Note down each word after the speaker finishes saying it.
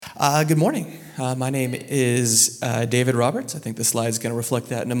Good morning. My name is David Roberts. I think the slide is going to reflect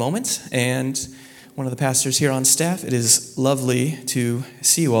that in a moment. And one of the pastors here on staff. It is lovely to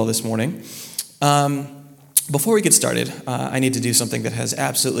see you all this morning. Before we get started, I need to do something that has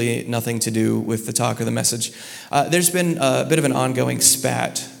absolutely nothing to do with the talk or the message. There's been a bit of an ongoing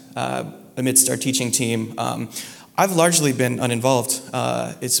spat amidst our teaching team. I've largely been uninvolved.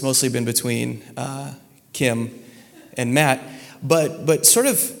 It's mostly been between Kim and Matt. But sort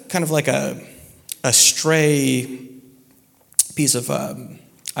of kind of like a stray piece of,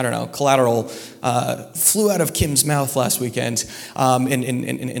 collateral flew out of Kim's mouth last weekend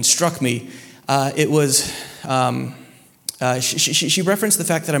and struck me. It was, she referenced the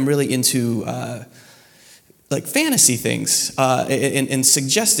fact that I'm really into like fantasy things and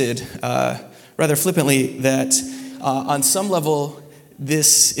suggested rather flippantly that on some level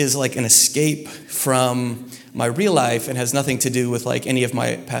this is like an escape from my real life and has nothing to do with like any of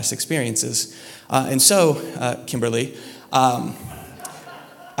my past experiences. And so, Kimberly, I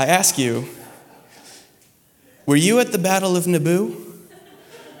ask you, were you at the Battle of Naboo?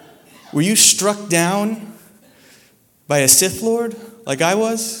 Were you struck down by a Sith Lord like I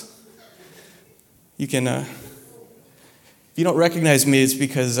was? You can, if you don't recognize me, it's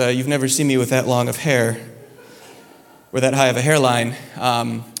because you've never seen me with that long of hair or that high of a hairline.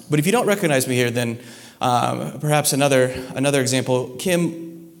 But if you don't recognize me here, then perhaps another example.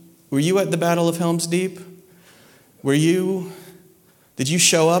 Kim, were you at the Battle of Helm's Deep? Did you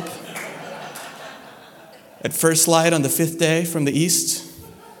show up at first light on the 5th day from the east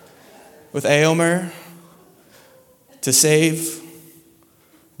with Éomer to save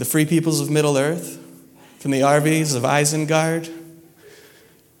the free peoples of Middle Earth from the armies of Isengard?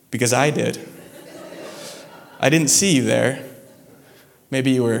 Because I did. I didn't see you there.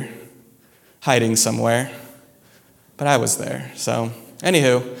 Maybe you were hiding somewhere, but I was there. So,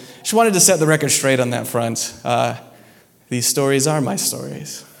 anywho, just wanted to set the record straight on that front. These stories are my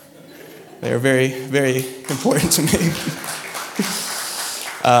stories. They are very, very important to me.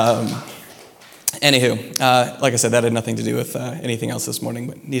 Like I said, that had nothing to do with anything else this morning,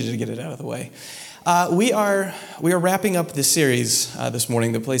 but needed to get it out of the way. We are wrapping up this series this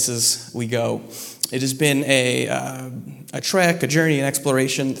morning, The Places We Go. It has been a trek, a journey, an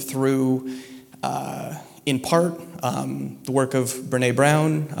exploration through, in part, the work of Brené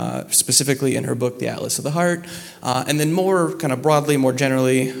Brown, specifically in her book, The Atlas of the Heart. And then more kind of broadly, more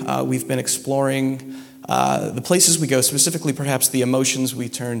generally, we've been exploring the places we go, specifically perhaps the emotions we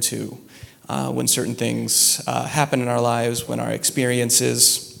turn to when certain things happen in our lives, when our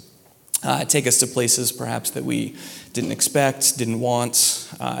experiences take us to places perhaps that we didn't expect, didn't want,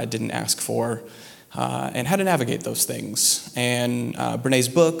 didn't ask for. And how to navigate those things. And Brené's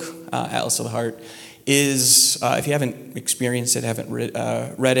book, Atlas of the Heart, is, if you haven't experienced it, haven't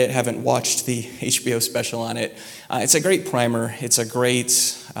read it, haven't watched the HBO special on it, it's a great primer. It's a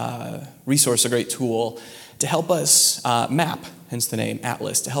great resource, a great tool to help us map, hence the name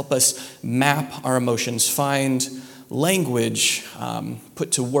Atlas, to help us map our emotions, find language,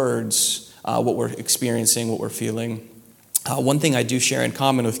 put to words what we're experiencing, what we're feeling. One thing I do share in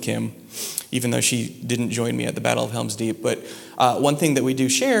common with Kim, even though she didn't join me at the Battle of Helm's Deep, but one thing that we do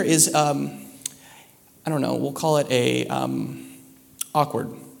share is, we'll call it a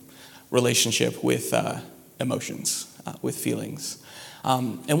awkward relationship with emotions, with feelings.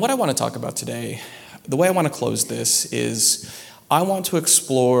 And what I want to talk about today, the way I want to close this is I want to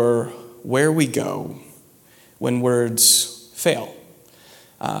explore where we go when words fail.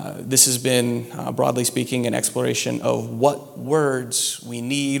 This has been, broadly speaking, an exploration of what words we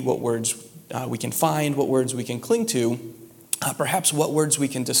need, what words we can find, what words we can cling to, perhaps what words we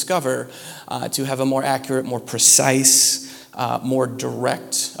can discover to have a more accurate, more precise, more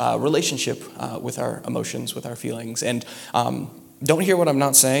direct relationship with our emotions, with our feelings. And don't hear what I'm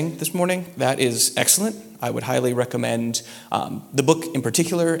not saying this morning. That is excellent. I would highly recommend the book in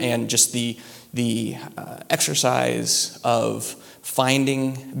particular and just the exercise of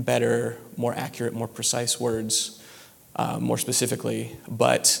finding better, more accurate, more precise words, more specifically.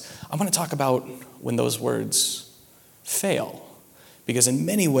 But I want to talk about when those words fail, because in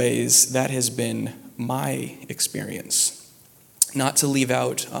many ways that has been my experience. Not to leave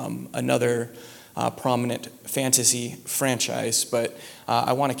out another prominent fantasy franchise, but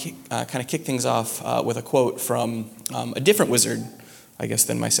I want to kind of kick things off with a quote from a different wizard, I guess,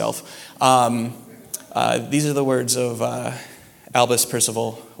 than myself. These are the words of Albus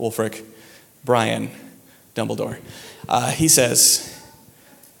Percival Wulfric Brian Dumbledore. He says,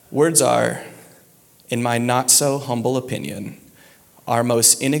 "Words are, in my not so humble opinion, our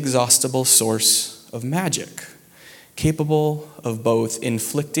most inexhaustible source of magic, capable of both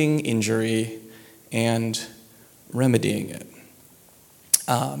inflicting injury and remedying it.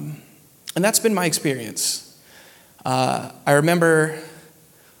 And that's been my experience. I remember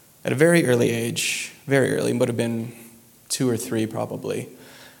at a very early age, very early, would have been 2 or 3 probably.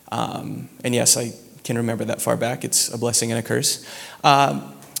 And yes, I can remember that far back. It's a blessing and a curse. I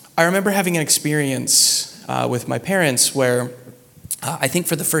remember having an experience with my parents where I think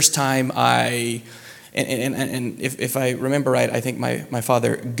for the first time and if I remember right, I think my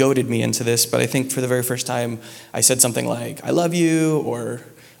father goaded me into this, but I think for the very first time I said something like, "I love you,"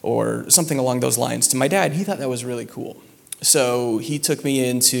 or something along those lines to my dad. He thought that was really cool. So he took me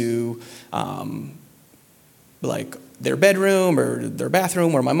into like their bedroom or their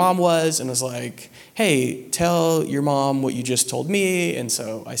bathroom where my mom was and was like, "Hey, tell your mom what you just told me." And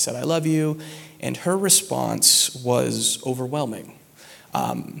so I said, "I love you." And her response was overwhelming.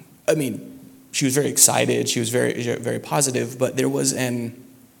 She was very excited. She was very, very positive, but there was an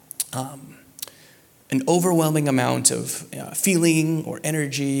overwhelming amount of feeling or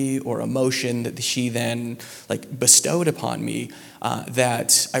energy or emotion that she then bestowed upon me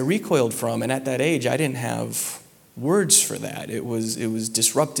that I recoiled from. And at that age, I didn't have words for that. It was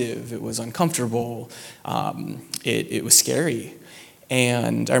disruptive. It was uncomfortable. It was scary,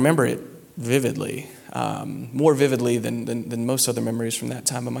 and I remember it vividly. More vividly than most other memories from that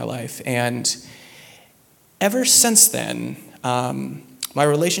time of my life. And ever since then, my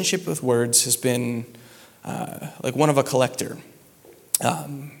relationship with words has been like one of a collector.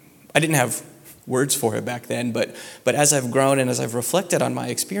 I didn't have words for it back then, but as I've grown and as I've reflected on my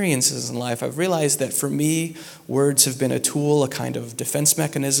experiences in life, I've realized that for me, words have been a tool, a kind of defense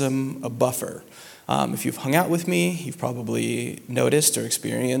mechanism, a buffer. If you've hung out with me, you've probably noticed or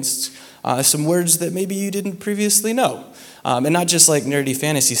experienced some words that maybe you didn't previously know. And not just like nerdy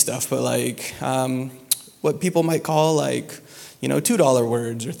fantasy stuff, but like what people might call $2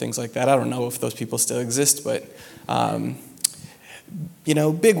 words or things like that. I don't know if those people still exist, but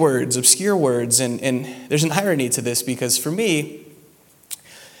big words, obscure words. And there's an irony to this because for me,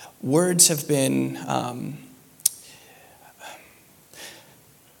 words have been...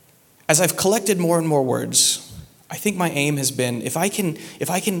 As I've collected more and more words, I think my aim has been, if I can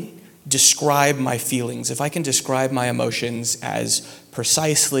describe my feelings, if I can describe my emotions as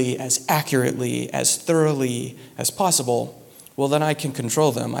precisely, as accurately, as thoroughly as possible, well, then I can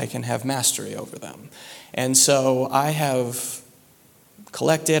control them. I can have mastery over them. And so I have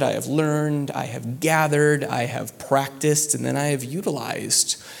collected, I have learned, I have gathered, I have practiced, and then I have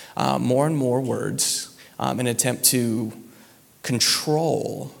utilized more and more words in an attempt to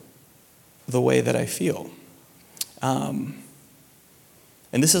control the way that I feel. And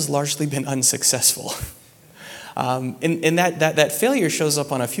this has largely been unsuccessful. And that failure shows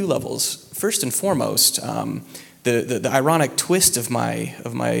up on a few levels. First and foremost, the ironic twist of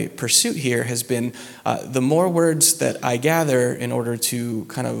my pursuit here has been the more words that I gather in order to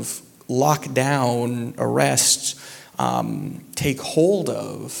kind of lock down, arrest, take hold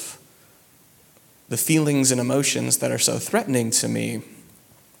of the feelings and emotions that are so threatening to me,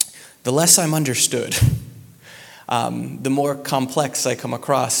 the less I'm understood. The more complex I come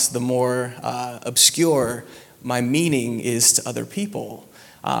across, the more obscure my meaning is to other people,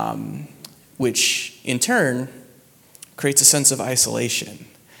 which in turn creates a sense of isolation.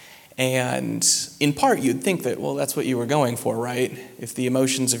 And in part, you'd think that, well, that's what you were going for, right? If the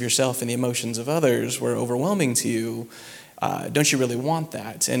emotions of yourself and the emotions of others were overwhelming to you, don't you really want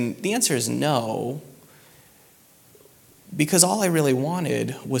that? And the answer is no. Because all I really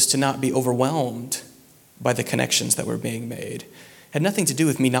wanted was to not be overwhelmed by the connections that were being made. It had nothing to do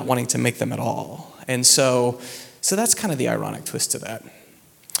with me not wanting to make them at all. And so that's kind of the ironic twist to that.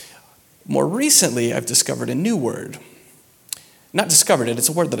 More recently, I've discovered a new word. Not discovered it, it's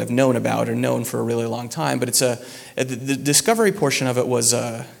a word that I've known about or known for a really long time, but the discovery portion of it was,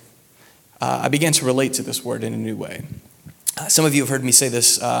 I began to relate to this word in a new way. Some of you have heard me say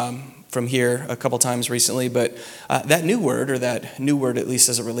this from here a couple times recently, but that new word at least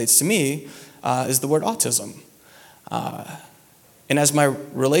as it relates to me, is the word autism. And as my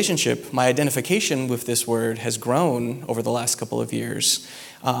relationship, my identification with this word has grown over the last couple of years,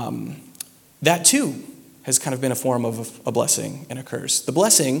 that too has kind of been a form of a blessing and a curse. The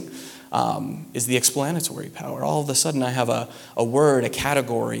blessing is the explanatory power. All of a sudden I have a word, a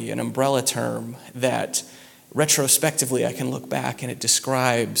category, an umbrella term that retrospectively I can look back and it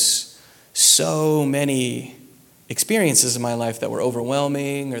describes so many experiences in my life that were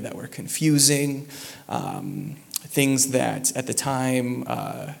overwhelming or that were confusing, things that at the time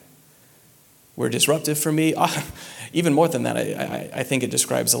were disruptive for me. Even more than that, I think it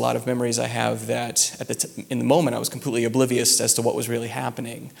describes a lot of memories I have that in the moment I was completely oblivious as to what was really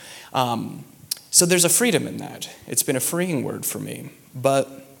happening. So there's a freedom in that. It's been a freeing word for me, but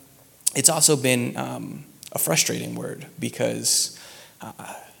it's also been a frustrating word because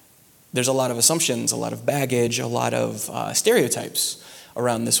there's a lot of assumptions, a lot of baggage, a lot of stereotypes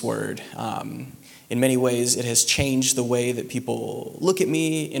around this word. In many ways, it has changed the way that people look at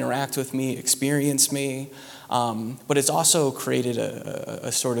me, interact with me, experience me, but it's also created a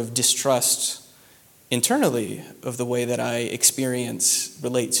sort of distrust internally of the way that I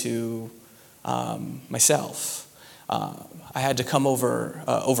relate to myself. I had to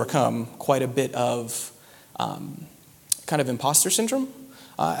overcome quite a bit of kind of imposter syndrome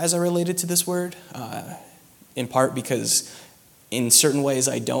as I related to this word, in part because in certain ways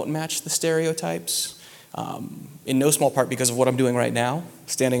I don't match the stereotypes, in no small part because of what I'm doing right now,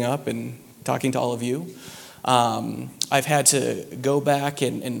 standing up and talking to all of you. I've had to go back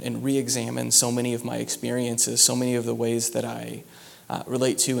and re-examine so many of my experiences, so many of the ways that I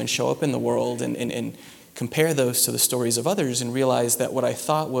relate to and show up in the world, and compare those to the stories of others and realize that what I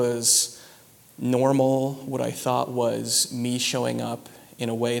thought was normal, what I thought was me showing up in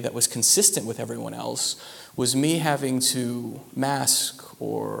a way that was consistent with everyone else, was me having to mask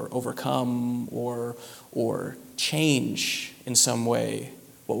or overcome or change in some way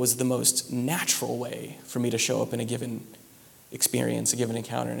what was the most natural way for me to show up in a given experience, a given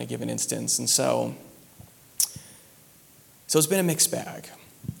encounter, in a given instance. And so it's been a mixed bag.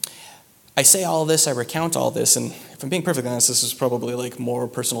 I say all this, I recount all this, and if I'm being perfectly honest, this is probably like more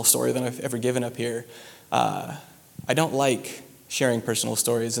personal story than I've ever given up here. I don't like sharing personal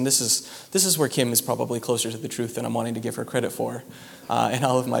stories, and this is where Kim is probably closer to the truth than I'm wanting to give her credit for in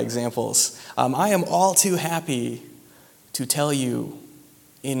all of my examples. I am all too happy to tell you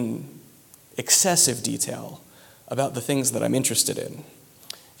in excessive detail about the things that I'm interested in.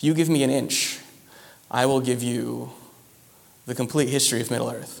 If you give me an inch, I will give you the complete history of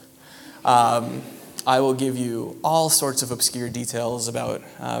Middle-earth. I will give you all sorts of obscure details about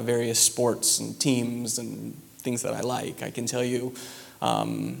various sports and teams and things that I like. I can tell you a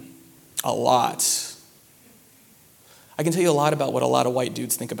lot. I can tell you a lot about what a lot of white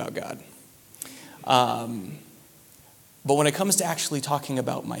dudes think about God. But when it comes to actually talking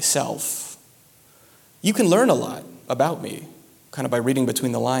about myself, you can learn a lot about me kind of by reading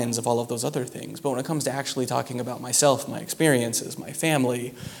between the lines of all of those other things. But when it comes to actually talking about myself, my experiences, my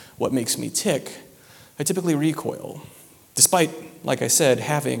family, what makes me tick, I typically recoil, despite, like I said,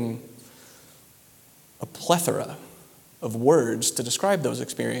 having a plethora of words to describe those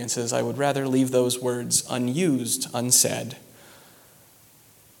experiences. I would rather leave those words unused, unsaid,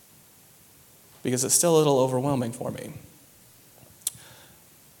 because it's still a little overwhelming for me.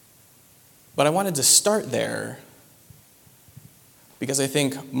 But I wanted to start there because I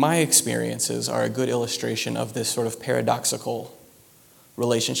think my experiences are a good illustration of this sort of paradoxical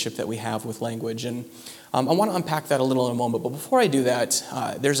relationship that we have with language. And I want to unpack that a little in a moment. But before I do that,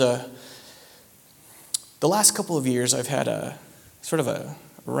 the last couple of years I've had a sort of a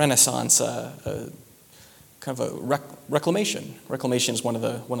renaissance, kind of a reclamation. Reclamation is one of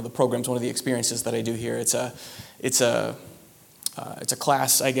the programs, one of the experiences that I do here. It's a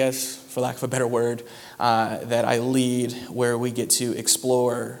class, I guess, for lack of a better word, that I lead where we get to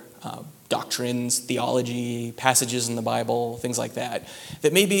explore doctrines, theology, passages in the Bible, things like that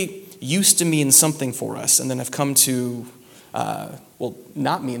maybe used to mean something for us and then have come to,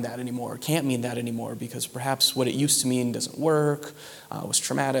 not mean that anymore, can't mean that anymore because perhaps what it used to mean doesn't work, was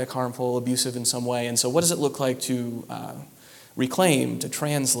traumatic, harmful, abusive in some way. And so what does it look like to reclaim, to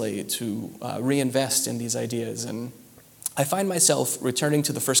translate, to reinvest in these ideas? And I find myself returning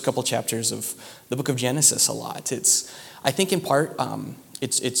to the first couple chapters of the book of Genesis a lot. I think in part,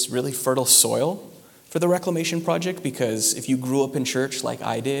 it's really fertile soil for the Reclamation Project because if you grew up in church like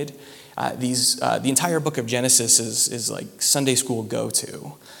I did, the entire book of Genesis is like Sunday school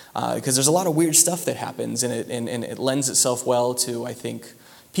go-to because there's a lot of weird stuff that happens in it, and it lends itself well to, I think,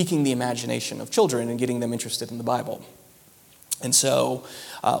 piquing the imagination of children and getting them interested in the Bible. And so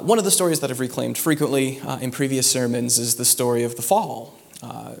one of the stories that I've reclaimed frequently in previous sermons is the story of the fall.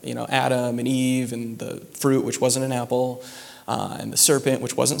 Adam and Eve and the fruit, which wasn't an apple, and the serpent,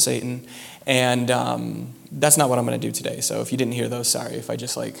 which wasn't Satan. And that's not what I'm going to do today. So if you didn't hear those, sorry if I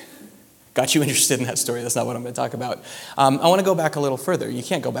just got you interested in that story. That's not what I'm going to talk about. I want to go back a little further. You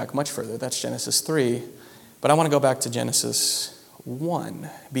can't go back much further. That's Genesis 3. But I want to go back to Genesis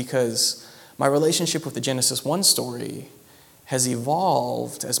 1 because my relationship with the Genesis 1 story has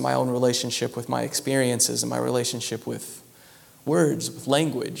evolved as my own relationship with my experiences and my relationship with words, with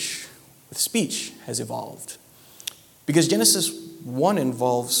language, with speech has evolved. Because Genesis 1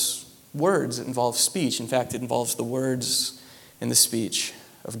 involves words, it involves speech. In fact, it involves the words in the speech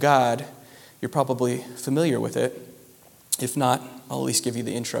of God. You're probably familiar with it. If not, I'll at least give you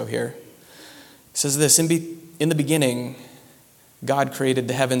the intro here. It says this, in the beginning, God created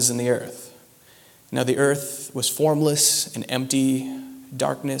the heavens and the earth. Now the earth was formless and empty.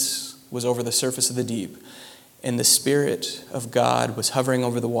 Darkness was over the surface of the deep. And the Spirit of God was hovering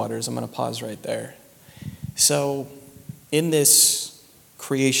over the waters. I'm going to pause right there. So in this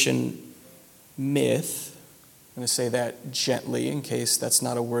creation myth, I'm going to say that gently in case that's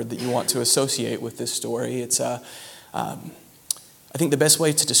not a word that you want to associate with this story. It's I think the best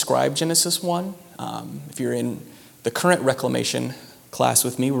way to describe Genesis 1, if you're in the current Reclamation class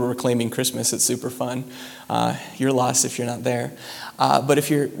with me, we're reclaiming Christmas, it's super fun. You're lost if you're not there. But if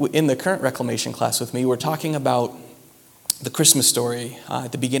you're in the current Reclamation class with me, we're talking about the Christmas story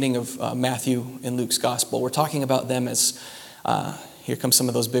at the beginning of Matthew and Luke's gospel. We're talking about them as, here come some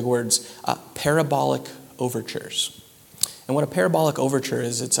of those big words, parabolic overtures. And what a parabolic overture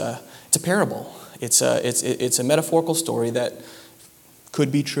is, it's a parable. It's a metaphorical story that could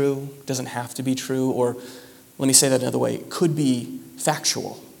be true, doesn't have to be true, or let me say that another way, could be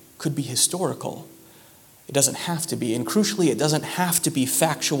factual, could be historical. It doesn't have to be. And crucially, it doesn't have to be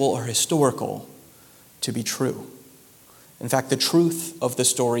factual or historical to be true. In fact, the truth of the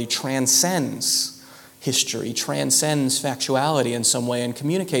story transcends history, transcends factuality in some way, and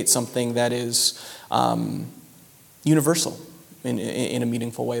communicates something that is universal in a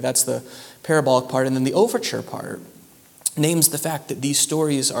meaningful way. That's the parabolic part. And then the overture part names the fact that these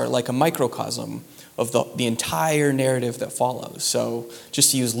stories are like a microcosm of the entire narrative that follows. So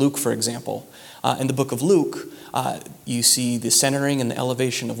just to use Luke, for example, in the book of Luke, you see the centering and the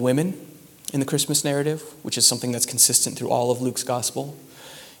elevation of women in the Christmas narrative, which is something that's consistent through all of Luke's gospel.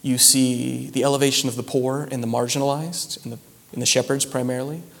 You see the elevation of the poor and the marginalized, and the shepherds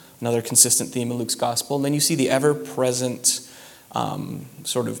primarily, another consistent theme in Luke's gospel. And then you see the ever-present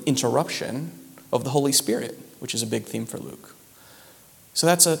sort of interruption of the Holy Spirit, which is a big theme for Luke. So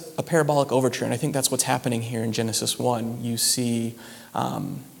that's a parabolic overture, and I think that's what's happening here in Genesis 1. You see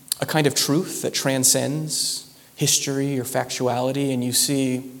a kind of truth that transcends history or factuality, and you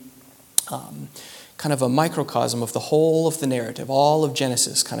see kind of a microcosm of the whole of the narrative, all of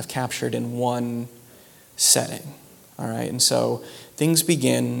Genesis kind of captured in one setting. All right, and so things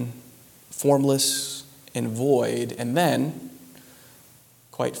begin formless and void, and then,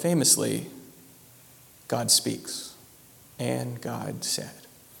 quite famously, God speaks. And God said.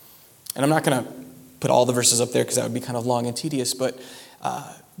 And I'm not going to put all the verses up there because that would be kind of long and tedious, but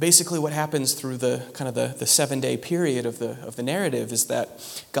basically what happens through the 7-day period of the narrative is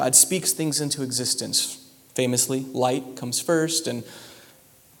that God speaks things into existence. Famously, light comes first, and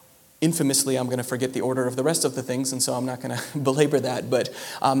infamously, I'm going to forget the order of the rest of the things, and so I'm not going to belabor that. But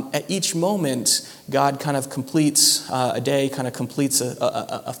at each moment, God kind of completes a day, kind of completes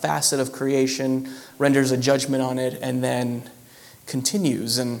a facet of creation, renders a judgment on it, and then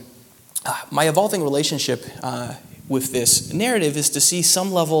continues. And my evolving relationship with this narrative is to see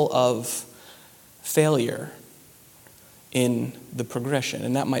some level of failure in the progression.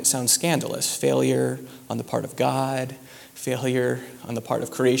 And that might sound scandalous. Failure on the part of God, failure on the part of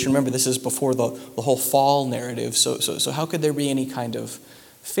creation. Remember, this is before the whole fall narrative. So how could there be any kind of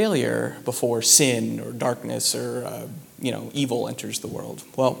failure before sin or darkness or evil enters the world?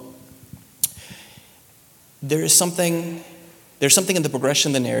 Well, there's something in the progression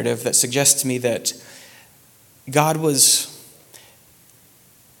of the narrative that suggests to me that God was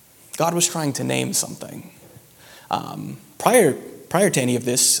trying to name something. Prior to any of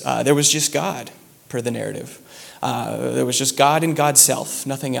this, there was just God per the narrative. There was just God and God's self,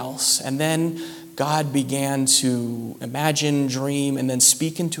 nothing else. And then God began to imagine, dream, and then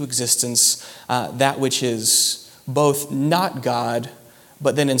speak into existence that which is both not God,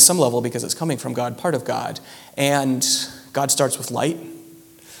 but then in some level, because it's coming from God, part of God. And God starts with light,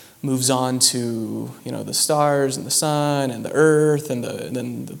 moves on to the stars and the sun and the earth and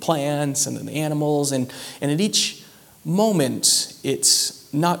then the plants and then the animals. And at each moment,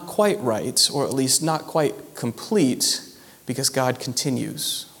 it's not quite right, or at least not quite complete, because God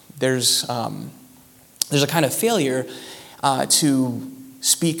continues. There's a kind of failure to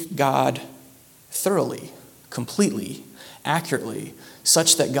speak God thoroughly, completely, accurately,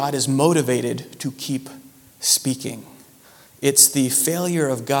 such that God is motivated to keep speaking. It's the failure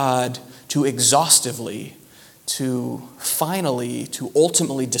of God to exhaustively, to finally, to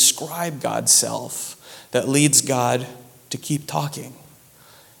ultimately describe God's self that leads God to keep talking.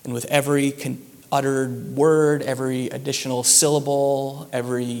 And with every uttered word, every additional syllable,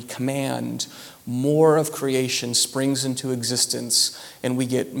 every command, more of creation springs into existence, and we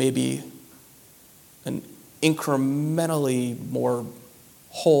get maybe an incrementally more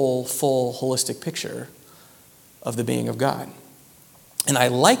whole, full, holistic picture of the being of God. And I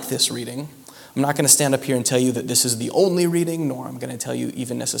like this reading. I'm not going to stand up here and tell you that this is the only reading, nor I'm going to tell you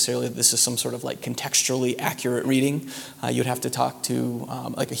even necessarily that this is some sort of like contextually accurate reading. You'd have to talk to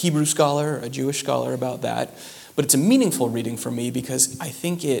like a Hebrew scholar or a Jewish scholar about that. But it's a meaningful reading for me because I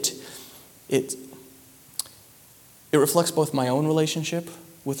think it reflects both my own relationship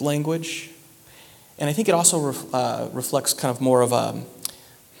with language, and I think it also reflects kind of more of a,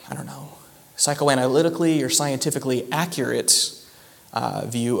 psychoanalytically or scientifically accurate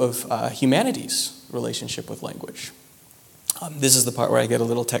view of humanity's relationship with language. This is the part where I get a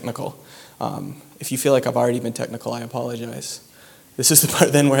little technical. If you feel like I've already been technical, I apologize. This is the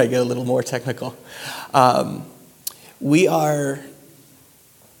part then where I get a little more technical. We are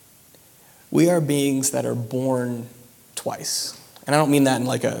beings that are born twice. And I don't mean that in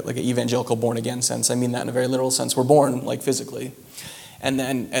like an evangelical born-again sense. I mean that in a very literal sense. We're born, like physically. And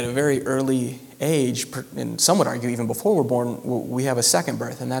then at a very early age, and some would argue even before we're born, we have a second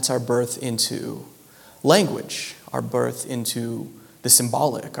birth, and that's our birth into language, our birth into the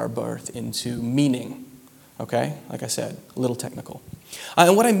symbolic, our birth into meaning. Okay? Like I said, a little technical.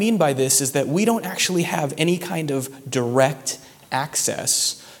 And what I mean by this is that we don't actually have any kind of direct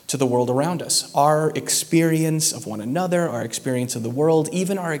access to the world around us. Our experience of one another, our experience of the world,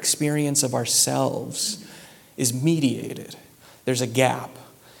 even our experience of ourselves is mediated. There's a gap.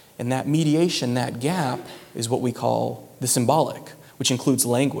 And that mediation, that gap, is what we call the symbolic, which includes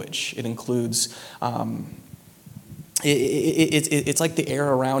language. It includes, it's like the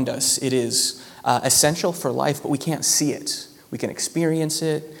air around us. It is essential for life, but we can't see it. We can experience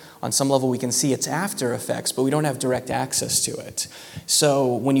it. On some level, we can see its after effects, but we don't have direct access to it.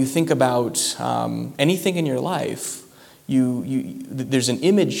 So when you think about anything in your life, there's an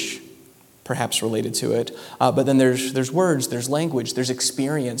image perhaps related to it, but then there's words, there's language, there's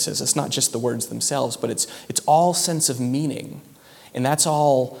experiences. It's not just the words themselves, but it's all sense of meaning, and that's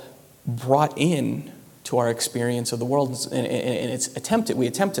all brought in to our experience of the world, and we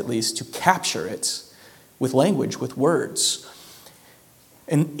attempt at least to capture it with language, with words.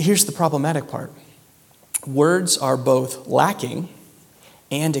 And here's the problematic part. Words are both lacking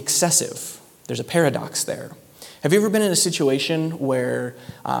and excessive. There's a paradox there. Have you ever been in a situation where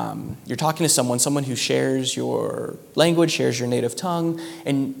you're talking to someone who shares your language, shares your native tongue,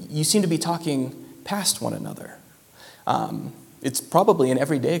 and you seem to be talking past one another? It's probably an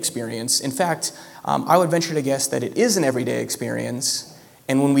everyday experience. In fact, I would venture to guess that it is an everyday experience,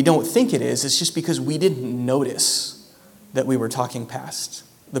 and when we don't think it is, it's just because we didn't notice that we were talking past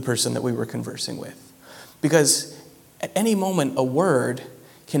the person that we were conversing with. Because at any moment, a word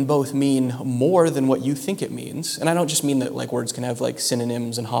can both mean more than what you think it means. And I don't just mean that like words can have like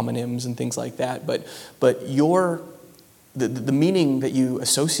synonyms and homonyms and things like that, but the meaning that you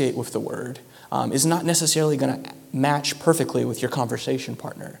associate with the word is not necessarily going to match perfectly with your conversation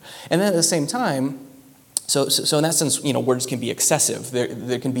partner. And then at the same time, so in that sense, words can be excessive.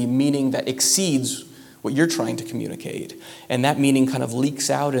 There can be meaning that exceeds what you're trying to communicate. And that meaning kind of leaks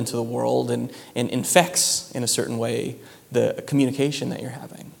out into the world and infects, in a certain way, the communication that you're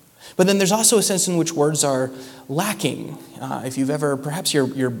having. But then there's also a sense in which words are lacking. If you've ever, perhaps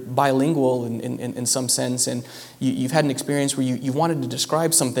you're bilingual in some sense, and you've had an experience where you wanted to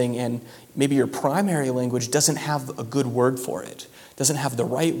describe something, and maybe your primary language doesn't have a good word for it, doesn't have the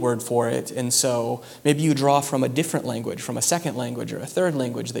right word for it, and so maybe you draw from a different language, from a second language or a third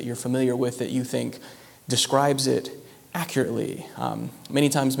language that you're familiar with that you think describes it accurately. Many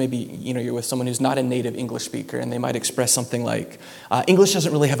times maybe you're with someone who's not a native English speaker, and they might express something like, English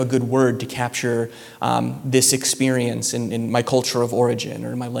doesn't really have a good word to capture this experience in my culture of origin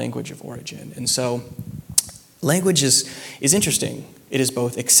or in my language of origin. And so language is interesting. It is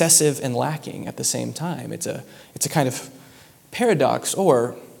both excessive and lacking at the same time. It's a kind of paradox,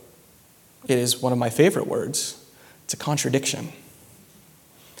 or it is one of my favorite words. It's a contradiction.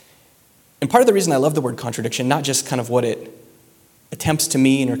 And part of the reason I love the word contradiction, not just kind of what it attempts to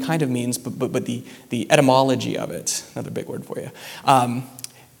mean or kind of means, but the etymology of it, another big word for you.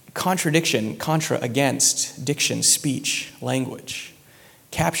 Contradiction, contra, against, diction, speech, language.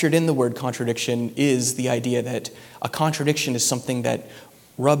 Captured in the word contradiction is the idea that a contradiction is something that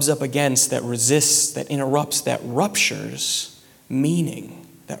rubs up against, that resists, that interrupts, that ruptures meaning,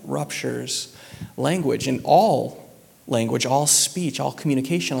 that ruptures language. And all language, all speech, all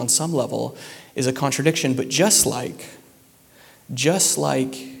communication on some level is a contradiction, but just like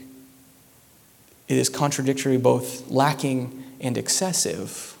it is contradictory, both lacking and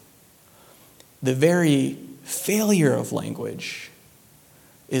excessive. The very failure of language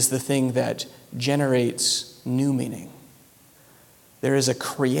is the thing that generates new meaning. There is a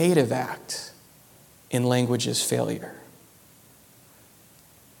creative act in language's failure.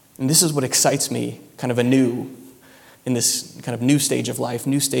 And this is what excites me kind of anew in this kind of new stage of life,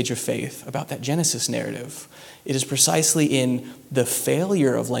 new stage of faith about that Genesis narrative. It is precisely in the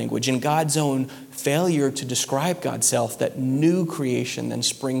failure of language, in God's own failure to describe God's self, that new creation then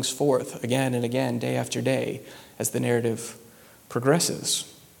springs forth again and again, day after day, as the narrative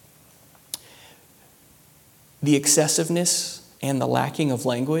progresses. The excessiveness and the lacking of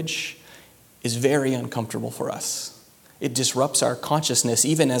language is very uncomfortable for us. It disrupts our consciousness,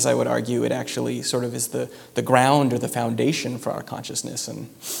 even as I would argue it actually sort of is the ground or the foundation for our consciousness. And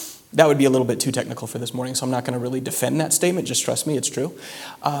that would be a little bit too technical for this morning, so I'm not going to really defend that statement. Just trust me, it's true.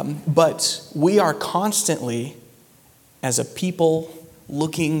 But we are constantly, as a people,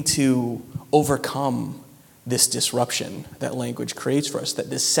 looking to overcome this disruption that language creates for us,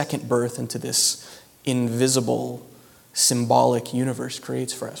 that this second birth into this invisible, symbolic universe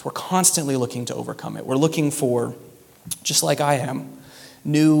creates for us. We're constantly looking to overcome it. We're looking for, just like I am,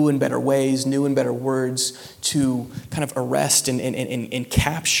 new and better ways, new and better words to kind of arrest and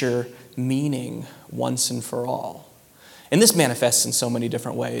capture meaning once and for all. And this manifests in so many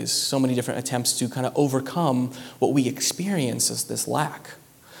different ways, so many different attempts to kind of overcome what we experience as this lack.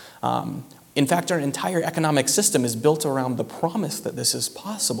 In fact, our entire economic system is built around the promise that this is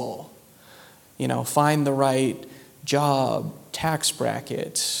possible. Find the right job, tax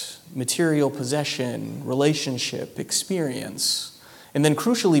bracket, material possession, relationship, experience, and then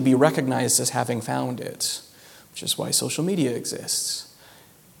crucially be recognized as having found it, which is why social media exists.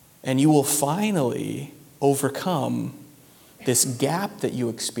 And you will finally overcome this gap that you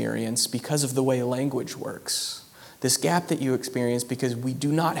experience because of the way language works. This gap that you experience because we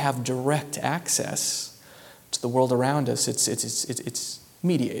do not have direct access to the world around us. It's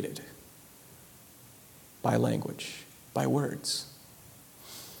mediated by language, by words.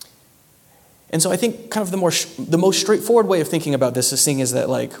 And so I think kind of the most straightforward way of thinking about this is that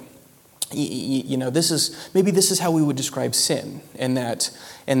this is how we would describe sin, and that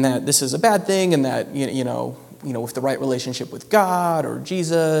this is a bad thing, and that with the right relationship with God or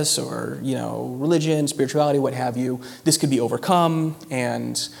Jesus or religion, spirituality, what have you, this could be overcome,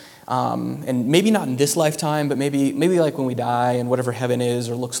 and maybe not in this lifetime, but maybe like when we die and whatever heaven is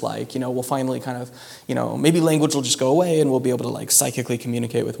or looks like, we'll finally kind of, maybe language will just go away and we'll be able to like psychically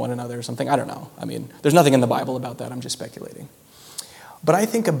communicate with one another or something. I don't know. I mean, there's nothing in the Bible about that. I'm just speculating. But I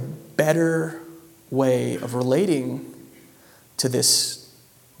think a better way of relating to this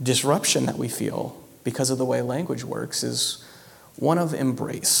disruption that we feel because of the way language works is one of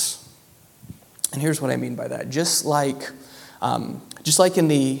embrace. And here's what I mean by that. Just like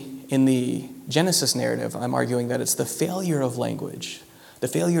in the Genesis narrative, I'm arguing that it's the failure of language, the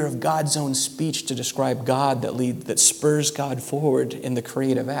failure of God's own speech to describe God that spurs God forward in the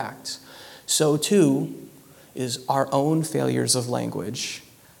creative act. So too is our own failures of language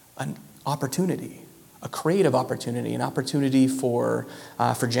an opportunity, a creative opportunity, an opportunity for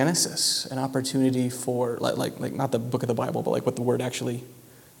Genesis, an opportunity for like not the book of the Bible, but like what the word actually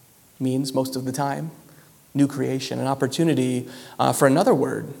means most of the time. New creation, an opportunity for another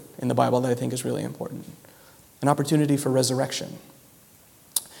word in the Bible that I think is really important, an opportunity for resurrection.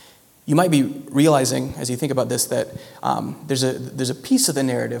 You might be realizing, as you think about this, that there's a piece of the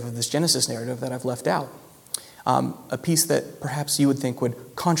narrative, of this Genesis narrative, that I've left out, a piece that perhaps you would think would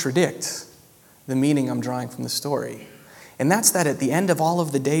contradict the meaning I'm drawing from the story. And that's that at the end of all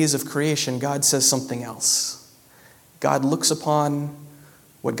of the days of creation, God says something else. God looks upon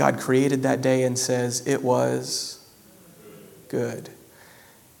what God created that day and says, it was good.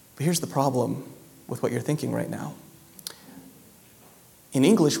 But here's the problem with what you're thinking right now. In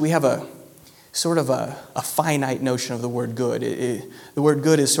English, we have a sort of a finite notion of the word good. The word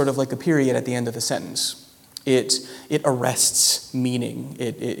good is sort of like the period at the end of the sentence. It arrests meaning.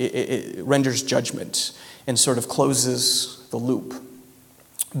 It renders judgment and sort of closes the loop.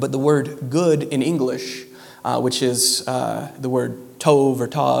 But the word good in English, which is the word tov or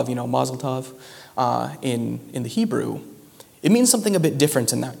tav, mazel tov, in the Hebrew, it means something a bit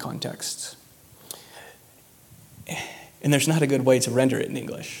different in that context. And there's not a good way to render it in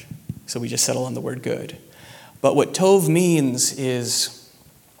English, so we just settle on the word good. But what tov means is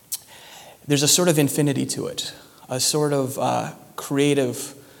there's a sort of infinity to it, a sort of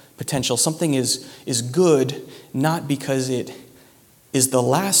creative potential. Something is good not because it is the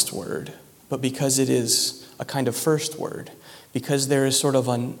last word, but because it is a kind of first word. because there is sort of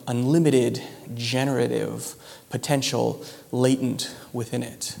unlimited generative potential latent within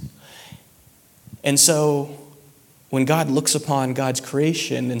it. And so when God looks upon God's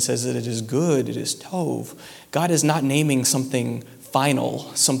creation and says that it is good, it is tov, God is not naming something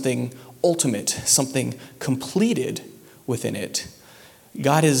final, something ultimate, something completed within it.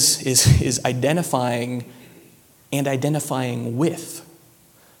 God is identifying with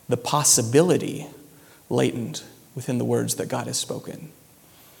the possibility latent within the words that God has spoken.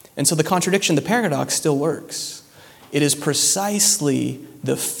 And so the contradiction, the paradox still works. It is precisely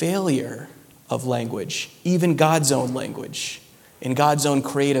the failure of language, even God's own language, in God's own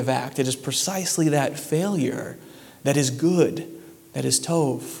creative act. It is precisely that failure that is good, that is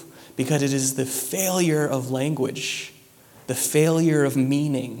tov, because it is the failure of language, the failure of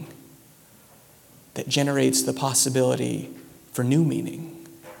meaning, that generates the possibility for new meaning,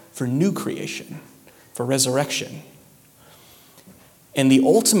 for new creation, for resurrection. And the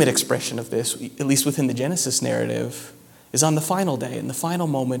ultimate expression of this, at least within the Genesis narrative, is on the final day, in the final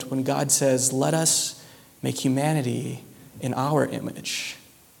moment when God says, let us make humanity in our image.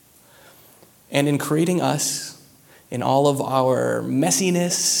 And in creating us, in all of our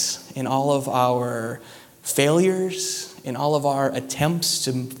messiness, in all of our failures, in all of our attempts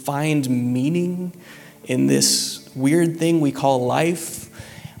to find meaning in this weird thing we call life,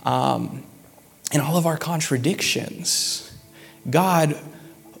 in all of our contradictions, God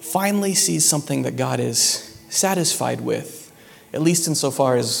finally sees something that God is satisfied with, at least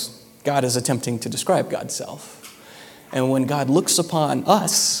insofar as God is attempting to describe God's self. And when God looks upon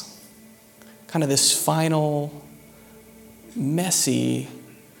us, kind of this final, messy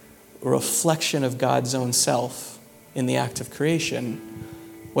reflection of God's own self in the act of creation,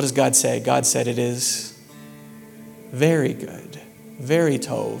 what does God say? God said it is very good, very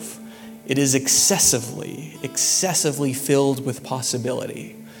tov. It is excessively filled with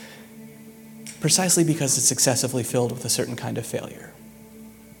possibility, precisely because it's excessively filled with a certain kind of failure.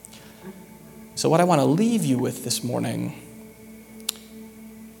 So what I want to leave you with this morning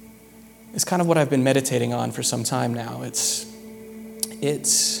is kind of what I've been meditating on for some time now. It's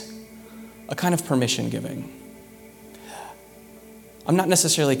a kind of permission giving. I'm not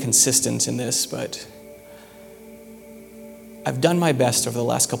necessarily consistent in this, but I've done my best over the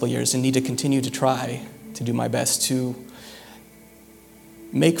last couple of years and need to continue to try to do my best to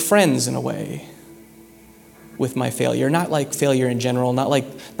make friends in a way with my failure. Not like failure in general, not like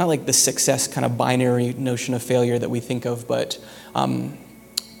the success kind of binary notion of failure that we think of, but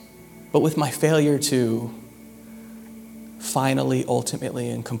with my failure to finally, ultimately,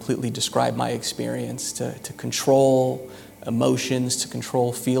 and completely describe my experience, to control emotions, to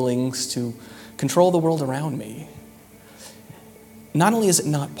control feelings, to control the world around me. Not only is it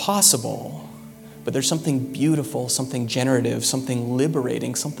not possible, but there's something beautiful, something generative, something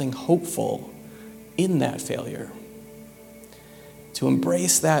liberating, something hopeful in that failure. To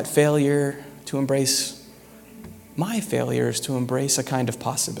embrace that failure, to embrace my failures, to embrace a kind of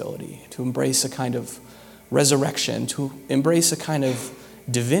possibility, to embrace a kind of resurrection, to embrace a kind of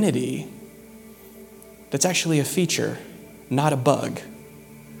divinity that's actually a feature, not a bug,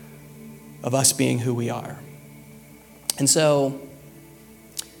 of us being who we are. And so,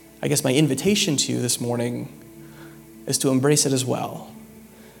 I guess my invitation to you this morning is to embrace it as well.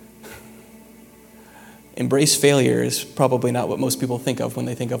 Embrace failure is probably not what most people think of when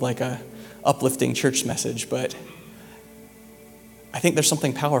they think of like a uplifting church message, but I think there's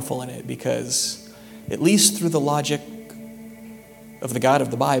something powerful in it because at least through the logic of the God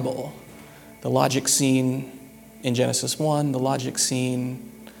of the Bible, the logic seen in Genesis 1, the logic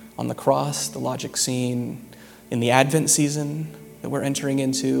seen on the cross, the logic seen in the Advent season that we're entering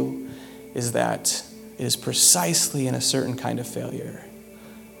into, is that it is precisely in a certain kind of failure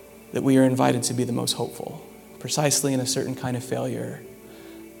that we are invited to be the most hopeful. Precisely in a certain kind of failure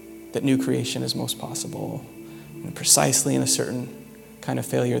that new creation is most possible. And precisely in a certain kind of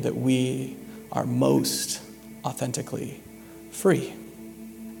failure that we are most authentically free.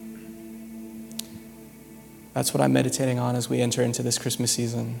 That's what I'm meditating on as we enter into this Christmas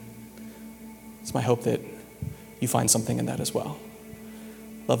season. It's my hope that you find something in that as well.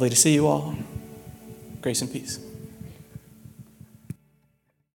 Lovely to see you all. Grace and peace.